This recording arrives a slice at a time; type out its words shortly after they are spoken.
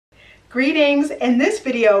Greetings! In this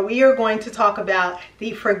video, we are going to talk about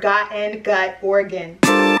the forgotten gut organ.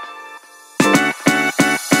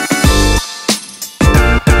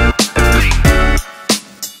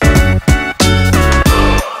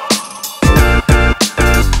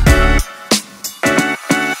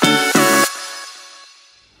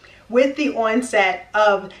 With the onset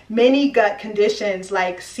of many gut conditions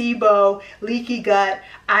like SIBO, leaky gut,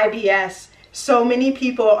 IBS, so many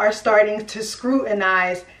people are starting to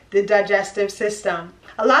scrutinize the digestive system.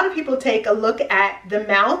 A lot of people take a look at the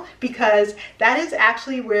mouth because that is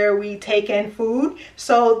actually where we take in food.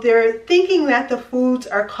 So they're thinking that the foods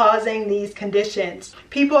are causing these conditions.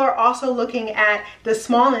 People are also looking at the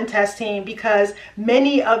small intestine because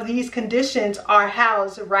many of these conditions are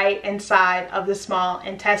housed right inside of the small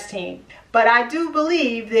intestine. But I do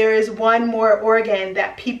believe there is one more organ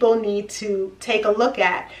that people need to take a look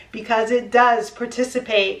at because it does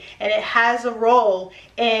participate and it has a role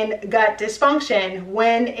in gut dysfunction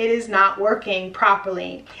when it is not working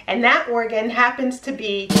properly. And that organ happens to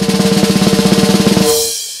be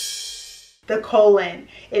the colon.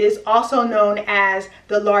 It is also known as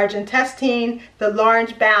the large intestine, the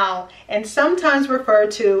large bowel, and sometimes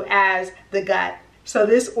referred to as the gut. So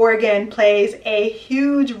this organ plays a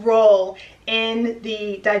huge role in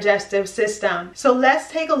the digestive system. So let's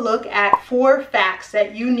take a look at 4 facts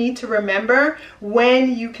that you need to remember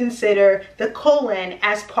when you consider the colon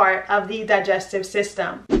as part of the digestive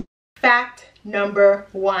system. Fact number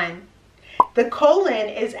 1. The colon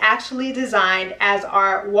is actually designed as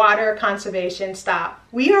our water conservation stop.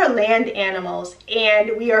 We are land animals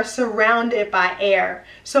and we are surrounded by air.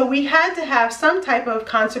 So we had to have some type of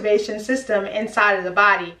conservation system inside of the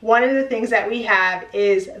body. One of the things that we have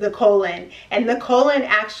is the colon, and the colon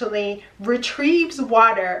actually retrieves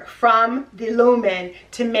water from the lumen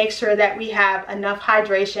to make sure that we have enough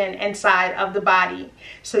hydration inside of the body.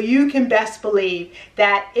 So you can best believe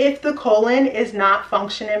that if the colon is not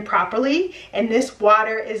functioning properly and this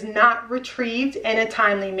water is not retrieved in a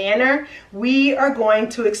timely manner, we are going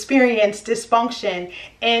to experience dysfunction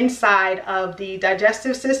inside of the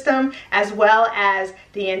digestive system as well as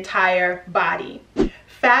the entire body.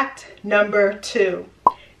 Fact number 2.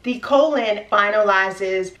 The colon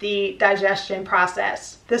finalizes the digestion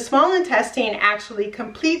process. The small intestine actually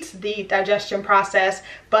completes the digestion process,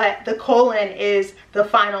 but the colon is the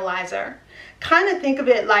finalizer. Kind of think of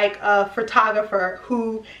it like a photographer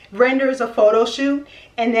who renders a photo shoot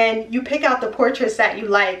and then you pick out the portraits that you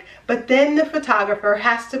like, but then the photographer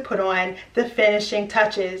has to put on the finishing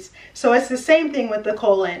touches. So it's the same thing with the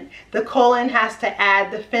colon. The colon has to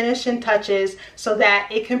add the finishing touches so that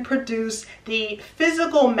it can produce the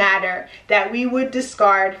physical matter that we would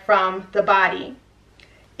discard from the body.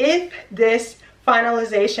 If this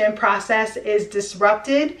finalization process is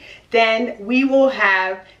disrupted, then we will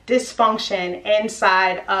have dysfunction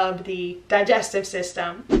inside of the digestive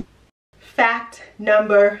system. Fact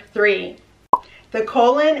number 3. The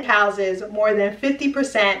colon houses more than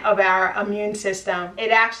 50% of our immune system. It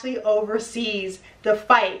actually oversees the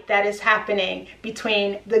fight that is happening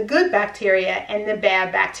between the good bacteria and the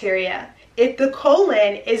bad bacteria. If the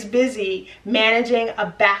colon is busy managing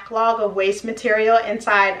a backlog of waste material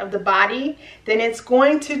inside of the body, then it's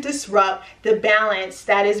going to disrupt the balance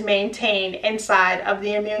that is maintained inside of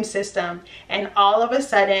the immune system. And all of a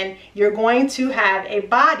sudden, you're going to have a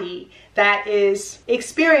body that is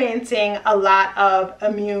experiencing a lot of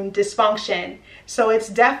immune dysfunction. So it's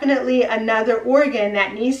definitely another organ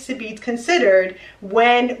that needs to be considered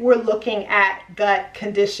when we're looking at gut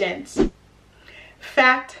conditions.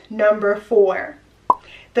 Fact number 4.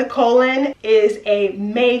 The colon is a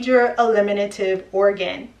major eliminative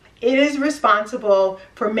organ. It is responsible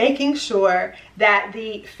for making sure that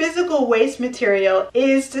the physical waste material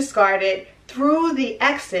is discarded through the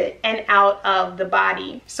exit and out of the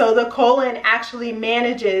body. So the colon actually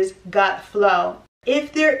manages gut flow.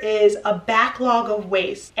 If there is a backlog of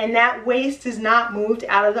waste and that waste is not moved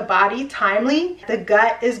out of the body timely, the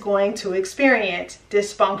gut is going to experience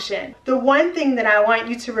dysfunction. The one thing that I want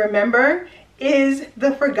you to remember is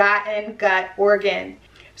the forgotten gut organ.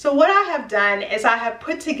 So what I have done is I have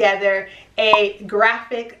put together a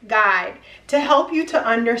graphic guide to help you to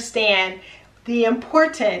understand the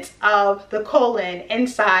importance of the colon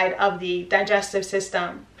inside of the digestive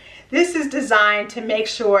system. This is designed to make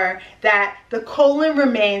sure that the colon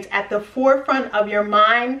remains at the forefront of your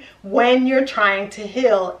mind when you're trying to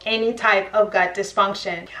heal any type of gut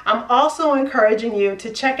dysfunction. I'm also encouraging you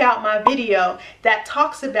to check out my video that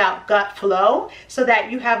talks about gut flow so that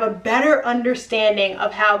you have a better understanding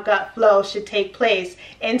of how gut flow should take place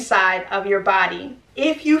inside of your body.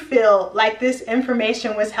 If you feel like this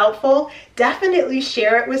information was helpful, definitely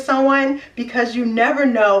share it with someone, because you never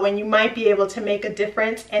know when you might be able to make a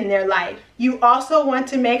difference in their life. You also want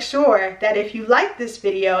to make sure that if you like this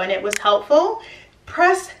video and it was helpful,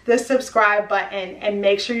 press the subscribe button and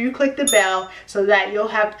make sure you click the bell so that you'll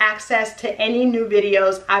have access to any new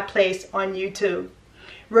videos I place on YouTube.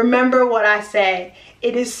 Remember what I say,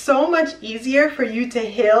 it is so much easier for you to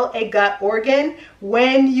heal a gut organ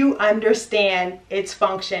when you understand its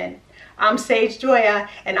function. I'm Sage Joya,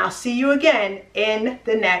 and I'll see you again in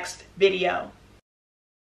the next video.